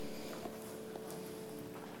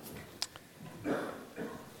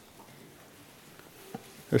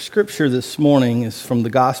Our scripture this morning is from the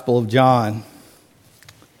Gospel of John.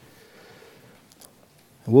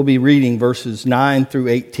 We'll be reading verses 9 through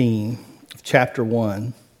 18 of chapter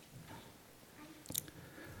 1.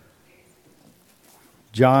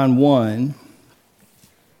 John 1,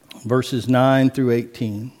 verses 9 through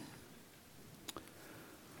 18.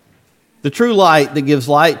 The true light that gives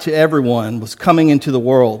light to everyone was coming into the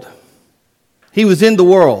world. He was in the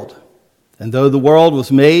world, and though the world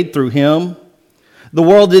was made through him, the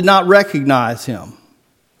world did not recognize him.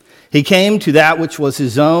 He came to that which was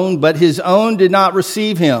his own, but his own did not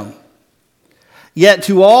receive him. Yet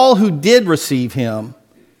to all who did receive him,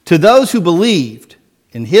 to those who believed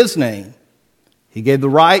in his name, he gave the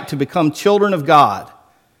right to become children of God,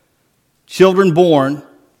 children born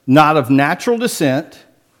not of natural descent,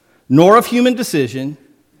 nor of human decision,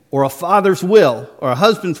 or a father's will, or a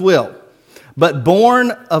husband's will, but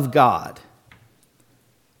born of God.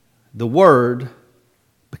 The Word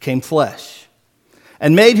became flesh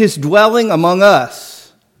and made his dwelling among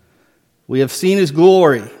us. We have seen his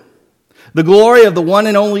glory, the glory of the one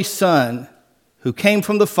and only Son, who came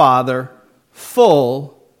from the Father,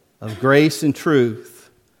 full of grace and truth.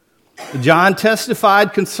 John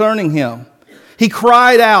testified concerning him. He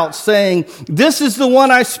cried out, saying, "This is the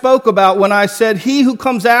one I spoke about when I said, 'He who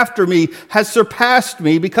comes after me has surpassed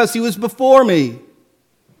me because he was before me.'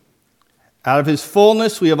 Out of his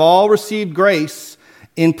fullness we have all received grace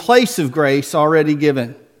in place of grace already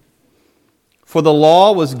given. For the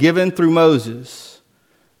law was given through Moses.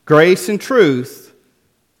 Grace and truth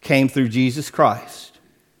came through Jesus Christ.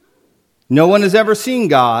 No one has ever seen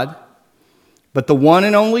God, but the one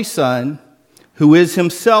and only Son, who is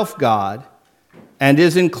himself God and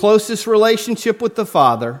is in closest relationship with the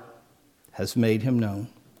Father, has made him known."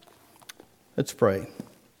 Let's pray.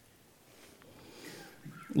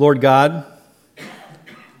 Lord God,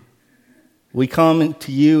 we come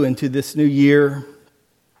to you into this new year.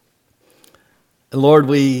 And Lord,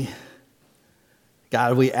 we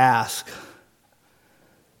ask,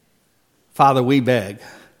 Father, we beg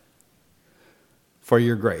for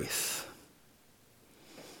your grace.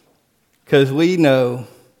 Because we know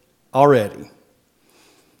already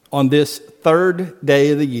on this third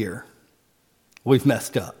day of the year, we've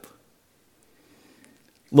messed up.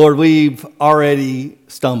 Lord, we've already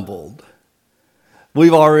stumbled.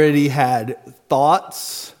 We've already had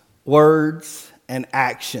thoughts, words, and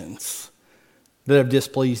actions that have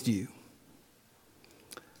displeased you.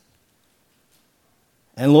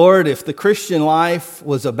 And Lord, if the Christian life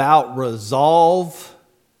was about resolve,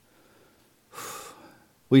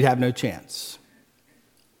 we'd have no chance.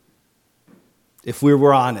 If we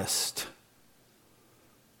were honest,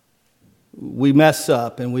 we mess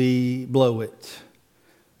up and we blow it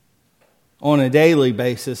on a daily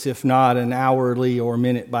basis, if not an hourly or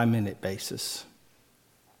minute-by-minute basis.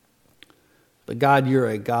 But God, you're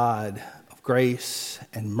a God of grace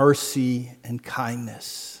and mercy and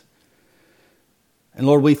kindness. And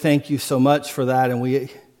Lord, we thank you so much for that, and we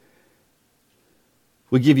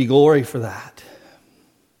give you glory for that.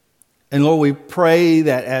 And Lord, we pray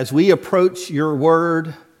that as we approach your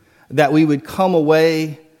word, that we would come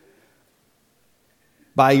away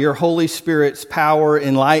by your Holy Spirit's power,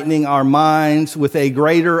 enlightening our minds with a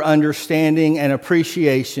greater understanding and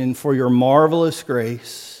appreciation for your marvelous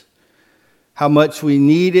grace, how much we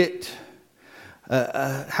need it,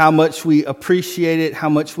 how much we appreciate it, how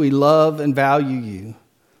much we love and value you,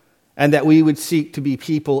 and that we would seek to be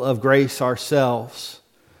people of grace ourselves.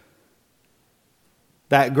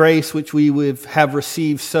 That grace which we would have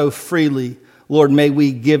received so freely, Lord, may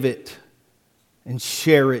we give it and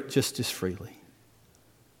share it just as freely.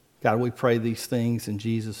 God, we pray these things in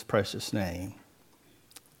Jesus' precious name.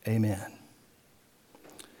 Amen.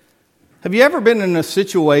 Have you ever been in a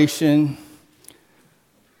situation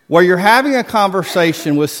where you're having a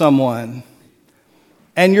conversation with someone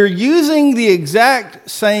and you're using the exact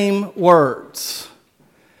same words,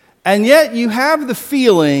 and yet you have the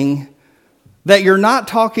feeling that you're not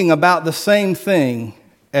talking about the same thing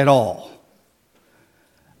at all?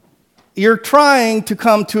 You're trying to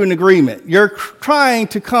come to an agreement. You're trying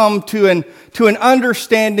to come to an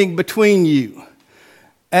understanding between you.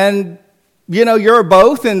 And, you're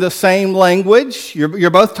both in the same language. You're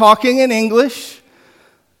both talking in English.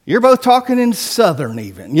 You're both talking in Southern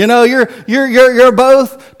even. You're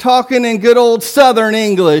both talking in good old Southern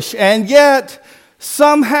English. And yet,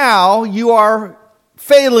 somehow, you are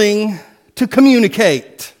failing to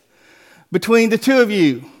communicate between the two of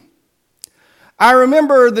you. I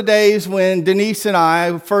remember the days when Denise and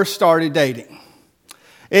I first started dating.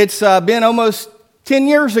 It's been almost 10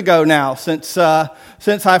 years ago now since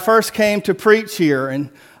I first came to preach here. And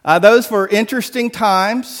Those were interesting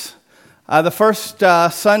times. The first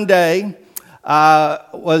Sunday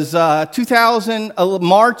was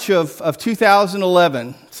March of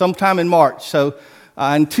 2011, sometime in March. So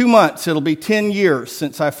in 2 months, it'll be 10 years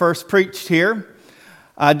since I first preached here.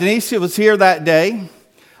 Denise was here that day.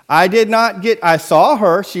 I saw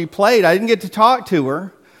her, she played. I didn't get to talk to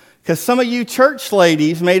her because some of you church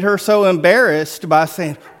ladies made her so embarrassed by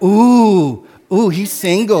saying, ooh, he's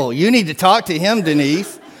single. You need to talk to him,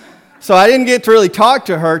 Denise. So I didn't get to really talk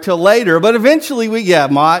to her till later, but eventually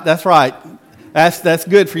Mott, that's right. That's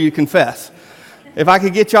good for you to confess. If I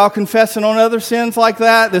could get y'all confessing on other sins like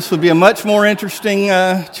that, this would be a much more interesting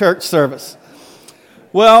church service.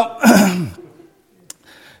 Well,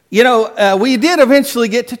 we did eventually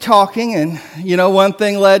get to talking, and, one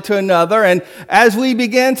thing led to another. And as we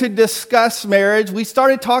began to discuss marriage, we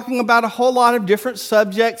started talking about a whole lot of different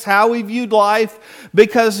subjects, how we viewed life,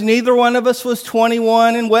 because neither one of us was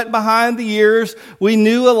 21 and wet behind the ears. We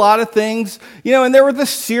knew a lot of things, and there were the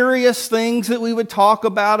serious things that we would talk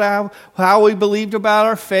about, how we believed about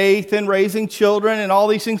our faith and raising children and all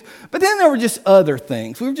these things. But then there were just other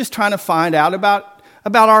things. We were just trying to find out about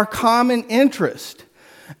our common interest.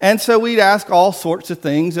 And so we'd ask all sorts of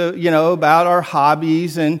things, about our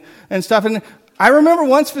hobbies and stuff. And I remember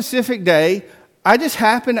one specific day, I just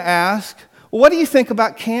happened to ask, well, what do you think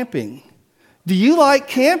about camping? Do you like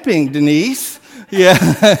camping, Denise?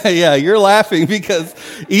 Yeah, you're laughing because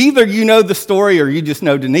either you know the story or you just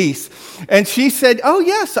know Denise. And she said, oh,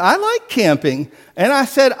 yes, I like camping. And I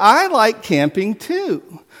said, I like camping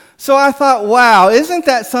too. So I thought, wow, isn't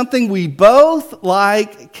that something we both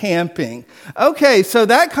like camping? Okay, so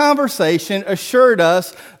that conversation assured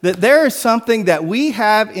us that there is something that we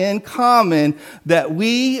have in common, that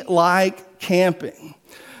we like camping.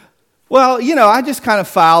 Well, I just kind of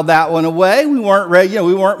filed that one away. We weren't ready,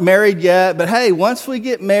 we weren't married yet, but hey, once we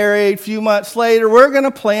get married, a few months later, we're going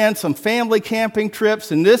to plan some family camping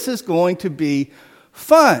trips, and this is going to be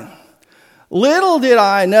fun. Little did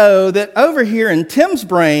I know that over here in Tim's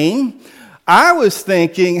brain, I was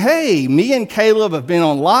thinking, hey, me and Caleb have been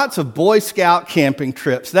on lots of Boy Scout camping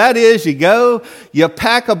trips. That is, you go, you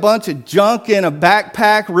pack a bunch of junk in a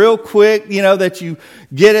backpack real quick, that you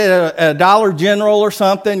get at a Dollar General or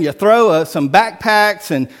something. You throw some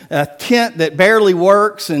backpacks and a tent that barely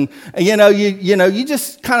works, and you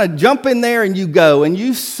just kind of jump in there and you go, and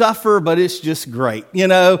you suffer, but it's just great,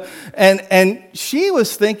 And she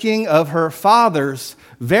was thinking of her father's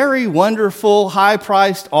very wonderful,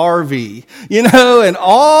 high-priced RV, and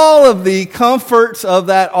all of the comforts of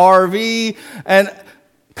that RV. And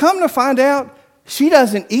come to find out, she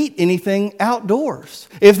doesn't eat anything outdoors.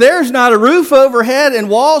 If there's not a roof overhead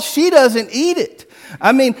and walls, she doesn't eat it.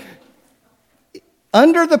 I mean,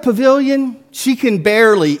 under the pavilion, she can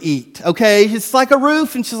barely eat, okay? It's like a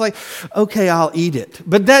roof, and she's like, okay, I'll eat it.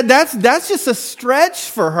 But that's just a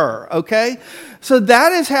stretch for her, okay? So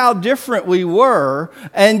that is how different we were,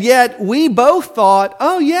 and yet we both thought,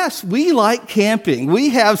 oh yes, we like camping. We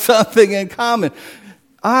have something in common.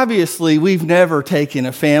 Obviously, we've never taken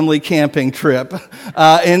a family camping trip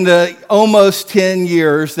in the almost 10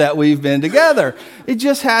 years that we've been together. It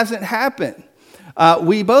just hasn't happened.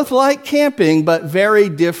 We both like camping, but very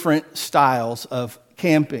different styles of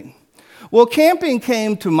camping. Well, camping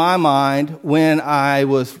came to my mind when I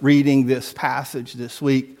was reading this passage this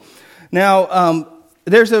week. Now,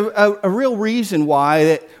 there's a real reason why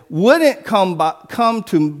it wouldn't come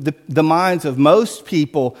to the minds of most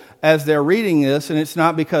people as they're reading this, and it's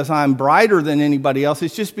not because I'm brighter than anybody else.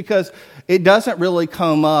 It's just because it doesn't really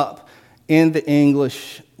come up in the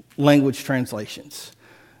English language translations.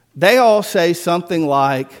 They all say something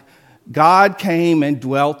like, God came and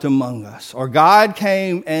dwelt among us, or God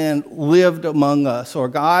came and lived among us, or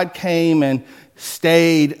God came and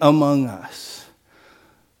stayed among us.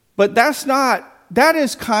 But that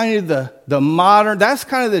is kind of the modern, that's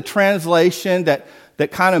kind of the translation that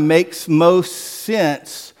kind of makes most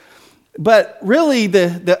sense. But really,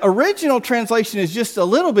 the original translation is just a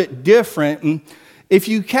little bit different. And if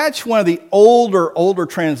you catch one of the older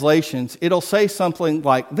translations, it'll say something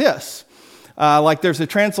like this. Like there's a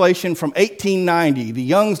translation from 1890. The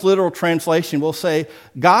Young's Literal Translation will say,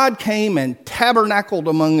 God came and tabernacled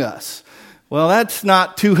among us. Well, that's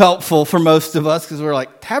not too helpful for most of us because we're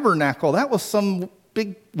like, tabernacle, that was some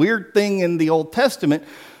big weird thing in the Old Testament.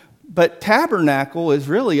 But tabernacle is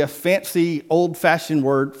really a fancy old-fashioned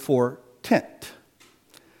word for tent.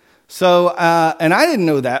 So, and I didn't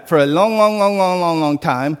know that for a long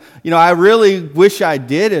time. I really wish I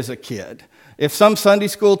did as a kid. If some Sunday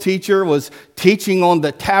school teacher was teaching on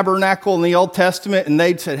the tabernacle in the Old Testament and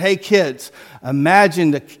they'd said, hey kids,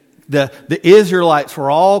 imagine the Israelites were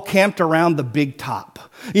all camped around the big top.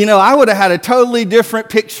 You know, I would have had a totally different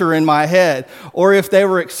picture in my head. Or if they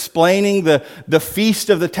were explaining the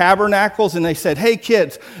Feast of the Tabernacles and they said, hey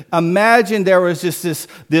kids, imagine there was just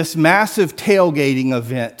this massive tailgating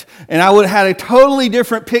event. And I would have had a totally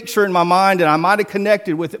different picture in my mind and I might have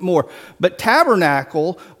connected with it more. But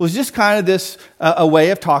tabernacle was just kind of this, a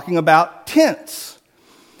way of talking about tents.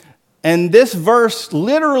 And this verse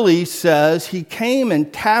literally says he came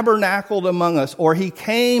and tabernacled among us, or he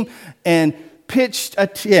came and pitched a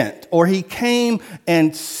tent, or he came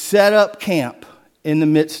and set up camp in the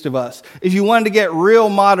midst of us. If you wanted to get real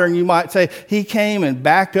modern, you might say he came and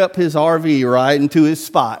backed up his RV right into his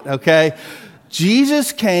spot, okay?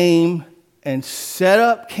 Jesus came and set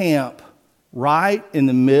up camp right in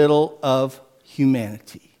the middle of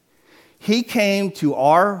humanity. He came to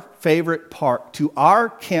our favorite park, to our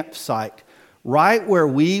campsite, right where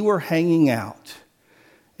we were hanging out.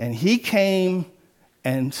 And he came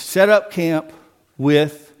and set up camp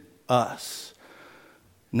with us.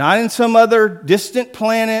 Not in some other distant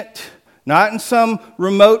planet, not in some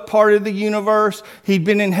remote part of the universe. He'd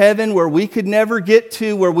been in heaven where we could never get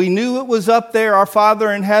to, where we knew it was up there, our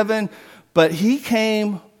Father in heaven. But he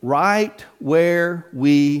came right where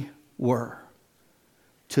we were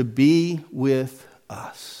to be with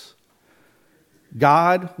us.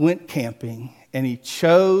 God went camping and he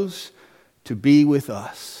chose to be with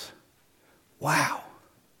us. Wow.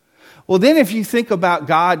 Well, then if you think about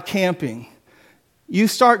God camping, you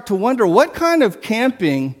start to wonder, what kind of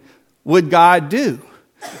camping would God do?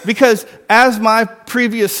 Because as my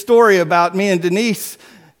previous story about me and Denise,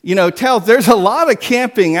 tells, there's a lot of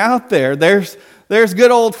camping out there. There's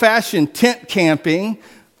good old-fashioned tent camping,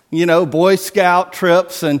 Boy Scout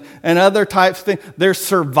trips and other types of things. There's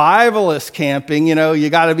survivalist camping. You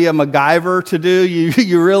got to be a MacGyver to do.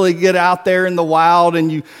 You really get out there in the wild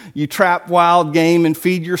and you trap wild game and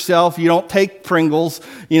feed yourself. You don't take Pringles.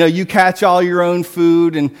 You catch all your own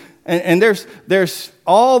food. And there's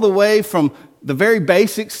all the way from the very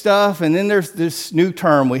basic stuff, and then there's this new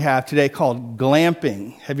term we have today called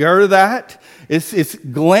glamping. Have you heard of that? It's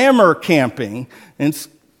glamour camping, and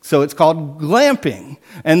so it's called glamping.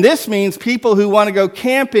 And this means people who want to go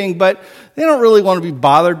camping, but they don't really want to be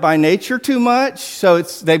bothered by nature too much. So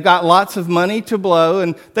they've got lots of money to blow,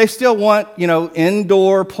 and they still want,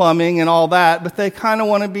 indoor plumbing and all that, but they kind of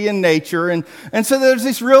want to be in nature. And so there's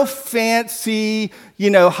these real fancy,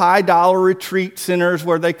 high dollar retreat centers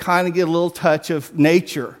where they kind of get a little touch of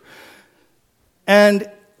nature. And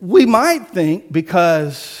we might think,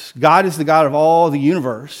 because God is the God of all the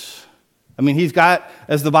universe, he's got,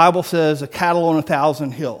 as the Bible says, a cattle on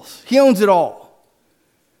 1,000 hills. He owns it all.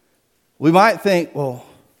 We might think, well,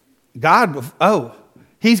 God,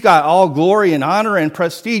 he's got all glory and honor and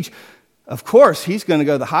prestige. Of course, he's going to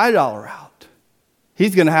go the high dollar route.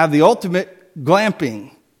 He's going to have the ultimate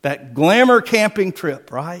glamping, that glamour camping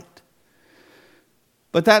trip, right?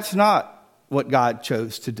 But that's not what God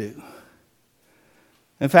chose to do.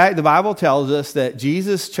 In fact, the Bible tells us that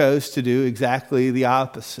Jesus chose to do exactly the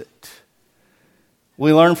opposite.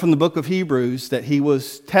 We learn from the book of Hebrews that he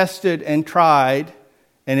was tested and tried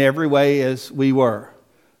in every way as we were.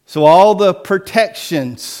 So all the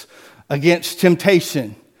protections against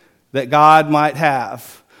temptation that God might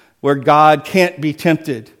have, where God can't be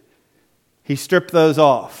tempted, he stripped those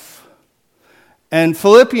off. And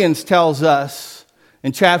Philippians tells us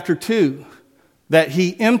in chapter 2 that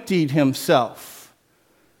he emptied himself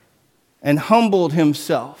and humbled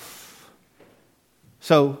himself.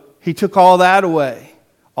 So he took all that away,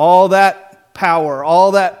 all that power,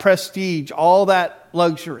 all that prestige, all that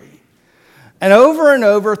luxury. And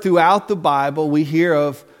over throughout the Bible, we hear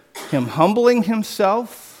of him humbling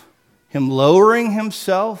himself, him lowering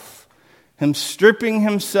himself, him stripping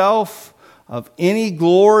himself of any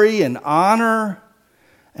glory and honor.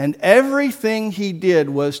 And everything he did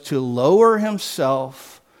was to lower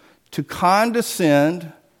himself, to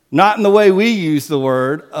condescend, not in the way we use the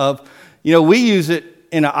word of, we use it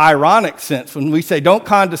in an ironic sense. When we say, don't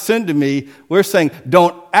condescend to me, we're saying,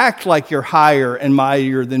 don't act like you're higher and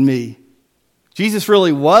mightier than me. Jesus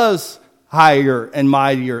really was higher and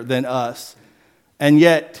mightier than us. And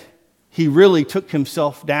yet, he really took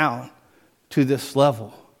himself down to this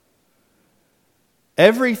level.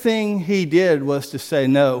 Everything he did was to say,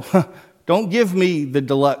 no, don't give me the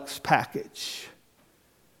deluxe package.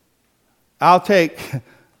 I'll take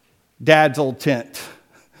Dad's old tent.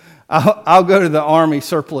 I'll go to the Army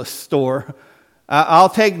surplus store. I'll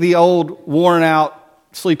take the old worn out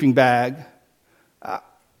sleeping bag.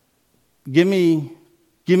 Give me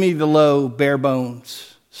the low bare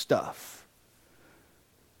bones stuff.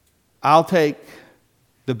 I'll take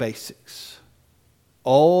the basics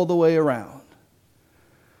all the way around.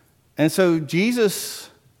 And so Jesus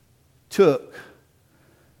took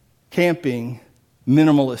camping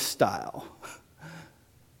minimalist style.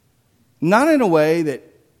 Not in a way that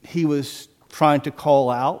he was trying to call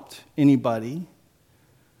out anybody,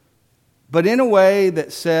 but in a way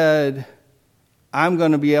that said, I'm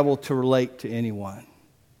going to be able to relate to anyone.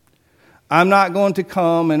 I'm not going to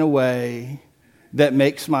come in a way that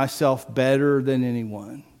makes myself better than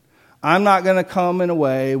anyone. I'm not going to come in a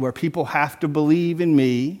way where people have to believe in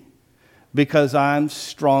me because I'm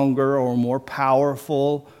stronger or more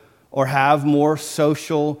powerful or have more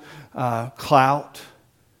social clout,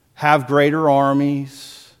 have greater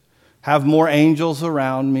armies, have more angels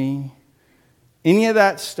around me. Any of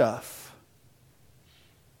that stuff.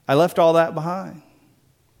 I left all that behind.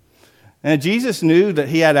 And Jesus knew that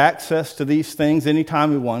he had access to these things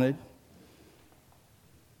anytime he wanted.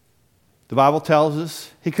 The Bible tells us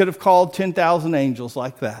he could have called 10,000 angels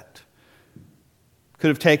like that. Could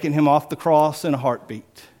have taken him off the cross in a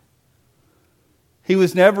heartbeat. He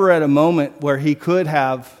was never at a moment where he could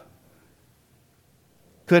have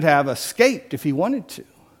escaped if he wanted to.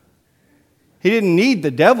 He didn't need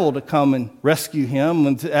the devil to come and rescue him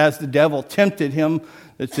as the devil tempted him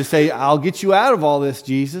to say, I'll get you out of all this,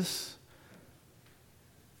 Jesus.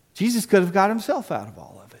 Jesus could have got himself out of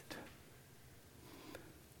all of it.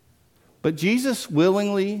 But Jesus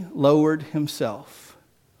willingly lowered himself.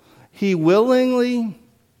 He willingly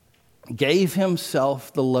gave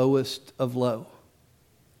himself the lowest of low.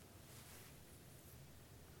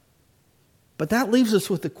 But that leaves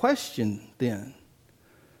us with the question then.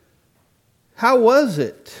 How was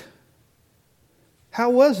it?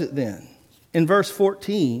 How was it then? In verse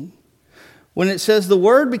 14, when it says the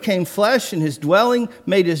Word became flesh and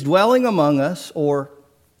made his dwelling among us, or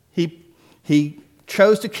he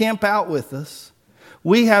chose to camp out with us,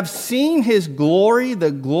 we have seen his glory,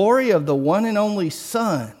 the glory of the one and only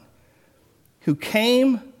Son, who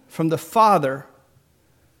came from the Father.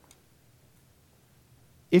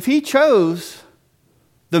 If he chose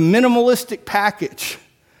the minimalistic package,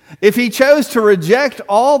 if he chose to reject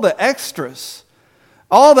all the extras,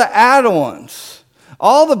 all the add-ons,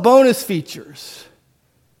 all the bonus features,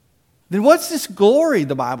 then what's this glory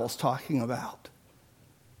the Bible's talking about?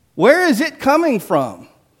 Where is it coming from?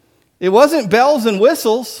 It wasn't bells and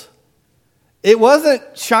whistles. It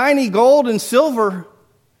wasn't shiny gold and silver.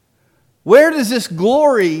 Where does this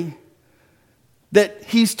glory that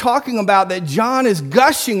he's talking about, that John is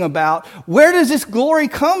gushing about, where does this glory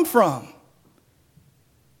come from?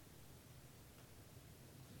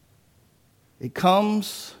 It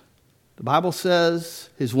comes, the Bible says,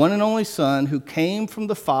 his one and only Son, who came from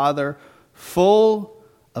the Father, full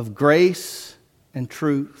of grace and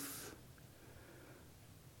truth.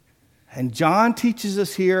 And John teaches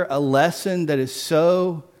us here a lesson that is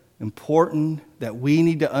so important that we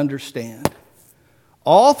need to understand.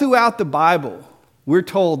 All throughout the Bible, we're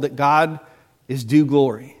told that God is due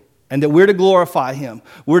glory and that we're to glorify him.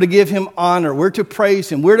 We're to give him honor. We're to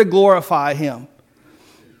praise him. We're to glorify him.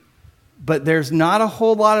 But there's not a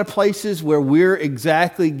whole lot of places where we're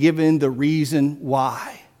exactly given the reason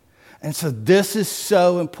why. And so this is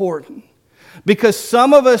so important. Because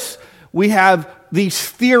some of us, we have these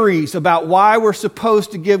theories about why we're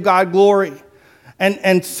supposed to give God glory.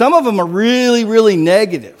 And some of them are really, really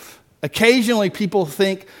negative. Occasionally people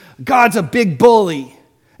think God's a big bully.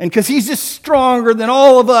 And because he's just stronger than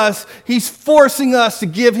all of us, he's forcing us to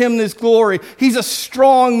give him this glory. He's a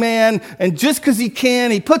strong man, and just because he can,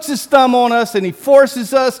 he puts his thumb on us and he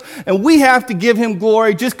forces us, and we have to give him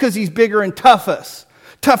glory just because he's bigger and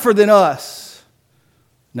tougher than us.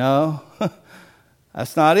 No,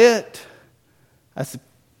 that's not it.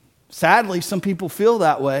 Sadly, some people feel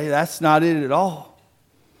that way. That's not it at all.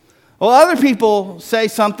 Well, other people say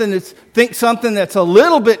think something that's a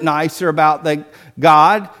little bit nicer about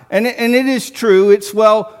God, and it is true. It's,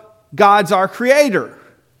 God's our creator,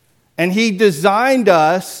 and he designed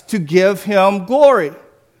us to give him glory.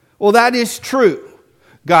 Well, that is true.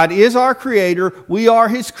 God is our creator, we are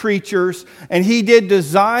his creatures, and he did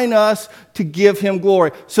design us to give him glory.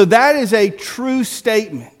 So that is a true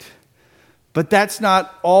statement, but that's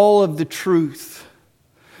not all of the truth.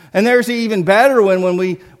 And there's an even better one when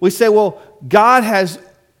we say, God has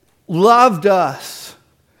loved us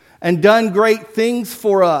and done great things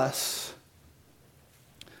for us.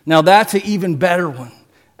 Now that's an even better one.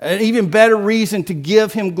 An even better reason to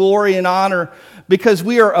give him glory and honor, because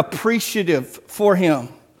we are appreciative for him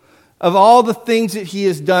of all the things that he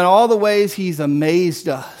has done, all the ways he's amazed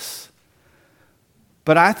us.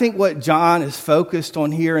 But I think what John is focused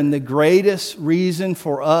on here, and the greatest reason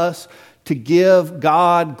for us to give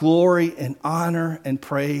God glory and honor and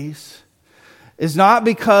praise, is not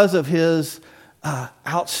because of his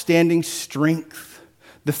outstanding strength,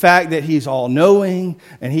 the fact that he's all-knowing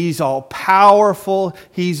and he's all-powerful,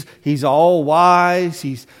 he's all-wise,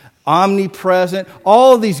 he's omnipresent,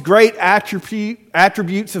 all of these great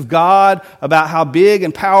attributes of God about how big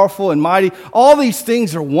and powerful and mighty. All these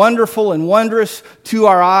things are wonderful and wondrous to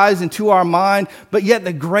our eyes and to our mind, but yet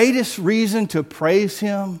the greatest reason to praise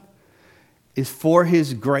him is for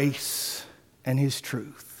his grace and his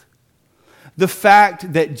truth. The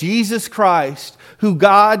fact that Jesus Christ, who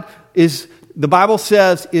God is, the Bible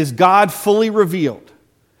says, is God fully revealed.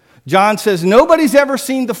 John says nobody's ever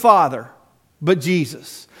seen the Father but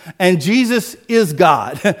Jesus. And Jesus is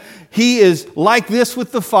God. He is like this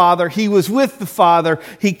with the Father. He was with the Father.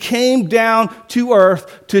 He came down to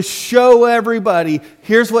earth to show everybody,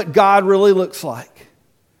 here's what God really looks like.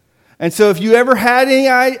 And so if you ever had any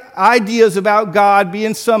ideas about God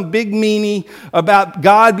being some big meanie, about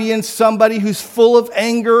God being somebody who's full of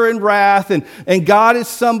anger and wrath, and God is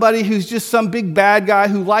somebody who's just some big bad guy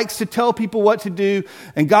who likes to tell people what to do,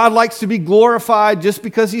 and God likes to be glorified just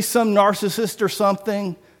because he's some narcissist or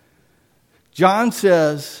something, John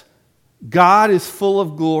says God is full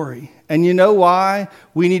of glory. And you know why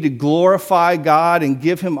we need to glorify God and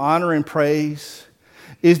give him honor and praise?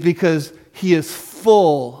 Is because he is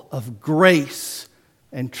full of grace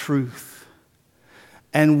and truth.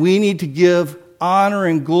 And we need to give honor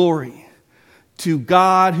and glory to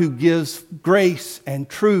God who gives grace and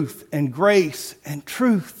truth and grace and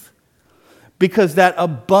truth. Because that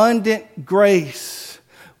abundant grace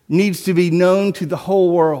needs to be known to the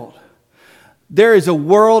whole world. There is a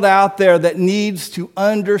world out there that needs to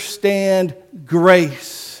understand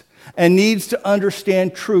grace and needs to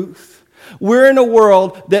understand truth. We're in a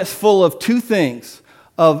world that's full of two things,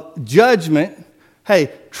 of judgment.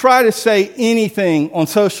 Hey, try to say anything on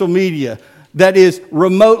social media that is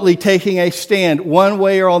remotely taking a stand one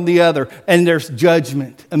way or on the other, and there's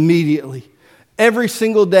judgment immediately. Every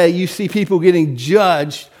single day you see people getting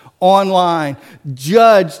judged online,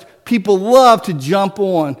 judged. People love to jump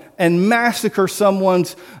on and massacre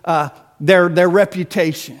someone's their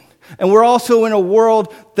reputation. And we're also in a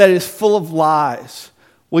world that is full of lies.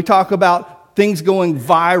 We talk about things going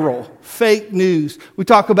viral, fake news. We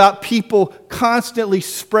talk about people constantly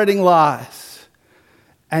spreading lies.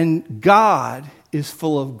 And God is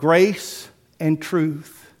full of grace and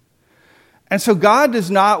truth. And so God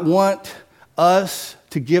does not want us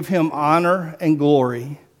to give him honor and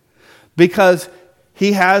glory because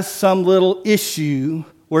he has some little issue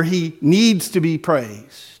where he needs to be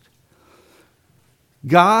praised.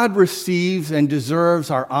 God receives and deserves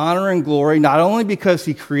our honor and glory, not only because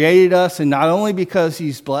he created us and not only because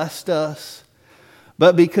he's blessed us,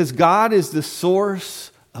 but because God is the source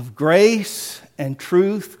of grace and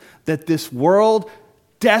truth that this world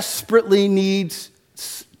desperately needs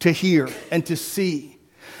to hear and to see.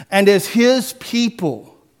 And as his people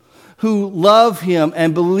who love him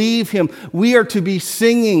and believe him, we are to be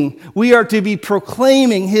singing, we are to be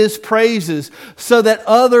proclaiming his praises so that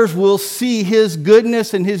others will see his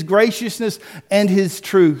goodness and his graciousness and his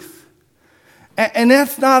truth. And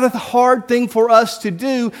that's not a hard thing for us to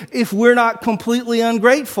do if we're not completely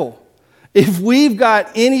ungrateful. If we've got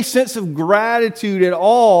any sense of gratitude at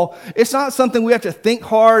all, it's not something we have to think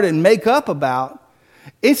hard and make up about.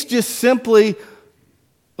 It's just simply,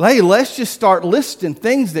 hey, let's just start listing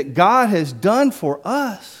things that God has done for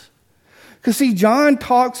us. Because see, John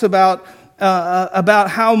talks about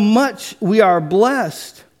how much we are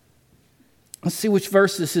blessed. Let's see which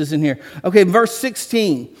verse this is in here. Okay, verse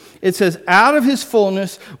 16. It says, out of his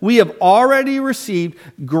fullness we have already received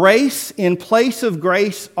grace in place of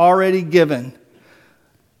grace already given.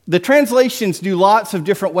 The translations do lots of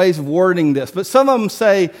different ways of wording this, but some of them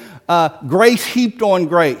say grace heaped on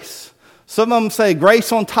grace. Some of them say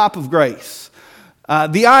grace on top of grace.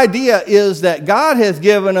 The idea is that God has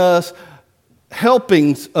given us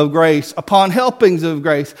helpings of grace upon helpings of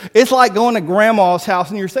grace. It's like going to grandma's house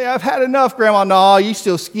and you're saying, I've had enough, grandma. No, you're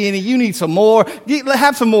still skinny. You need some more.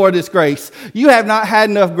 Have some more of this grace. You have not had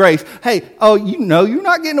enough grace. Hey, you know, you're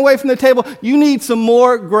not getting away from the table. You need some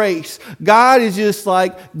more grace. God is just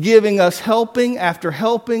like giving us helping after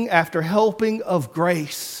helping after helping of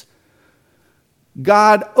grace.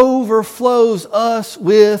 God overflows us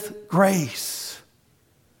with grace.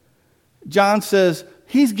 John says,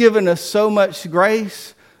 he's given us so much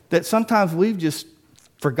grace that sometimes we've just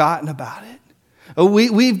forgotten about it.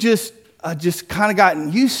 We've just kind of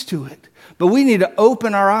gotten used to it. But we need to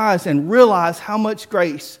open our eyes and realize how much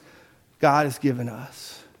grace God has given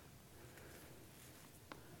us.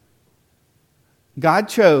 God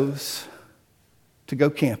chose to go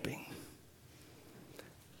camping.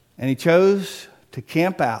 And he chose to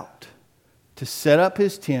camp out, to set up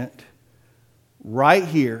his tent right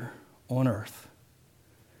here on earth.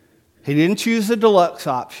 He didn't choose the deluxe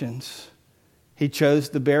options. He chose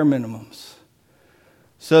the bare minimums,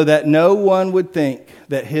 so that no one would think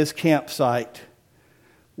that his campsite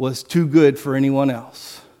was too good for anyone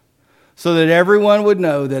else, so that everyone would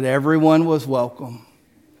know that everyone was welcome,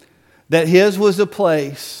 that his was a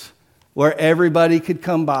place where everybody could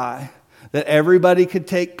come by, that everybody could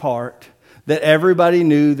take part, that everybody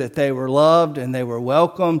knew that they were loved and they were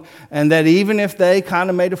welcomed, and that even if they kind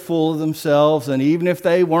of made a fool of themselves, and even if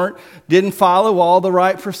they didn't follow all the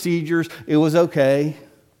right procedures, it was okay,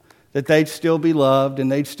 that they'd still be loved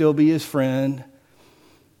and they'd still be his friend.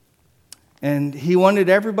 And he wanted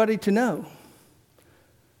everybody to know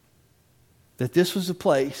that this was a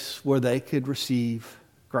place where they could receive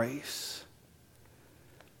grace.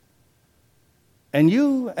 And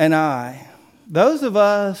you and I, those of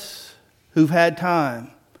us who've had time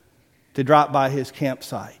to drop by his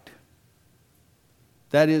campsite,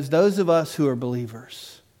 that is, those of us who are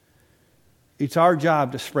believers, it's our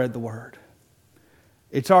job to spread the word.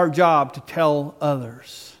 It's our job to tell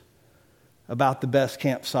others about the best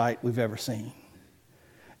campsite we've ever seen.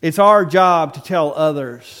 It's our job to tell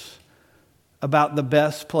others about the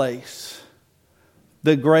best place,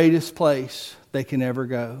 the greatest place they can ever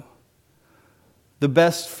go, the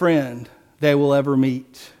best friend they will ever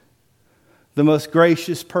meet, the most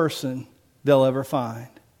gracious person they'll ever find.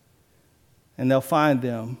 And they'll find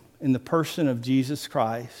them in the person of Jesus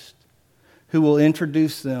Christ, who will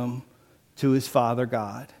introduce them to his Father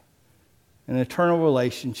God, an eternal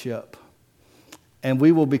relationship. And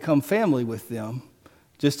we will become family with them,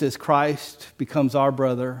 just as Christ becomes our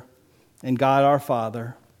brother and God our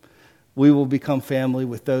Father. We will become family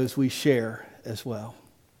with those we share as well.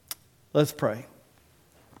 Let's pray.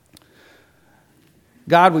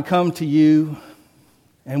 God, we come to you,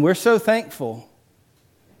 and we're so thankful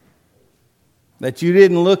that you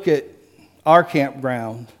didn't look at our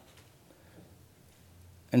campground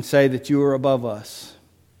and say that you were above us,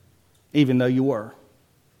 even though you were.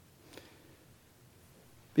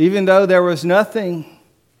 Even though there was nothing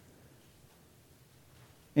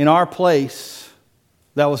in our place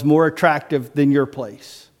that was more attractive than your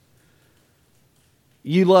place.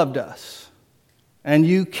 You loved us, and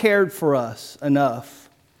you cared for us enough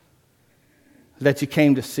that you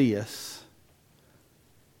came to see us.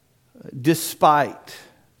 Despite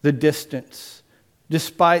the distance,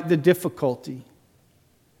 despite the difficulty,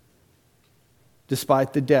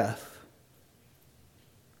 despite the death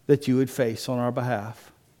that you would face on our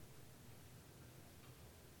behalf.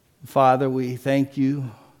 Father, we thank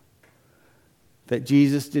you that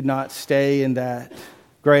Jesus did not stay in that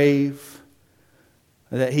grave,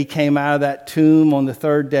 that he came out of that tomb on the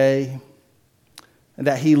third day, and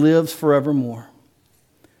that he lives forevermore.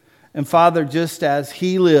 And Father, just as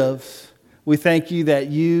he lives, we thank you that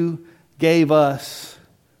you gave us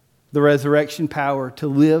the resurrection power to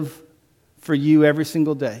live for you every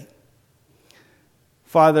single day.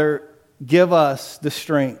 Father, give us the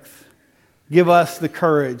strength, give us the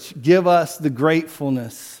courage, give us the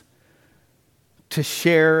gratefulness to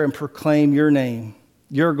share and proclaim your name,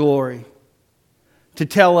 your glory, to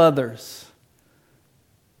tell others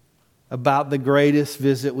about the greatest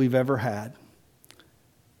visit we've ever had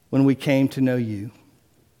when we came to know you.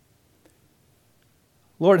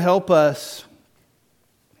 Lord, help us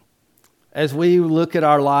as we look at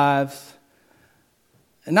our lives,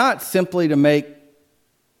 not simply to make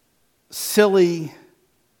silly,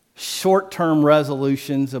 short-term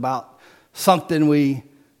resolutions about something we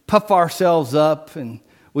puff ourselves up and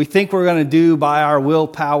we think we're going to do by our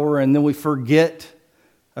willpower, and then we forget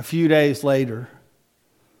a few days later.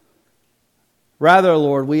 Rather,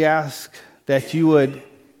 Lord, we ask that you would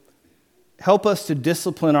help us to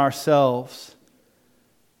discipline ourselves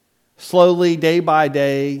slowly, day by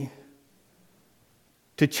day,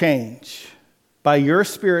 to change by your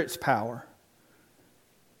Spirit's power.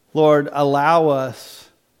 Lord, allow us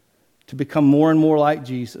to become more and more like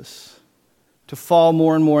Jesus, to fall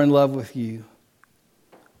more and more in love with you,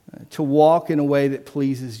 to walk in a way that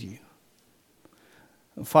pleases you.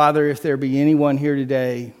 Father, if there be anyone here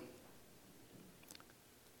today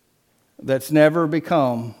that's never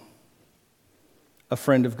become a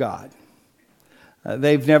friend of God,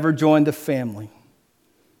 they've never joined the family,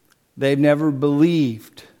 they've never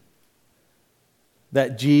believed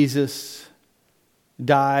that Jesus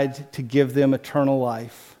died to give them eternal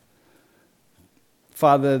life,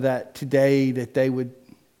 Father, that today that they would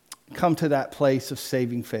come to that place of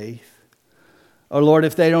saving faith. Oh Lord,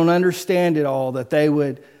 if they don't understand it all, that they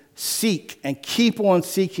would seek and keep on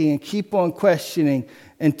seeking and keep on questioning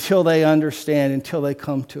until they understand, until they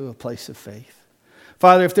come to a place of faith.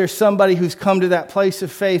 Father, if there's somebody who's come to that place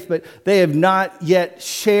of faith, but they have not yet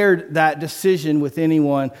shared that decision with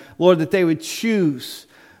anyone, Lord, that they would choose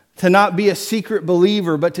to not be a secret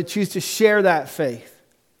believer, but to choose to share that faith.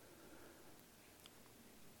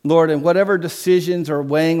 Lord, and whatever decisions are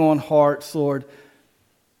weighing on hearts, Lord,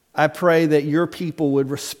 I pray that your people would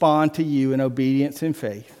respond to you in obedience and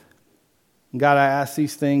faith. And God, I ask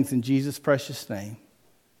these things in Jesus' precious name.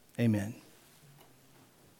 Amen.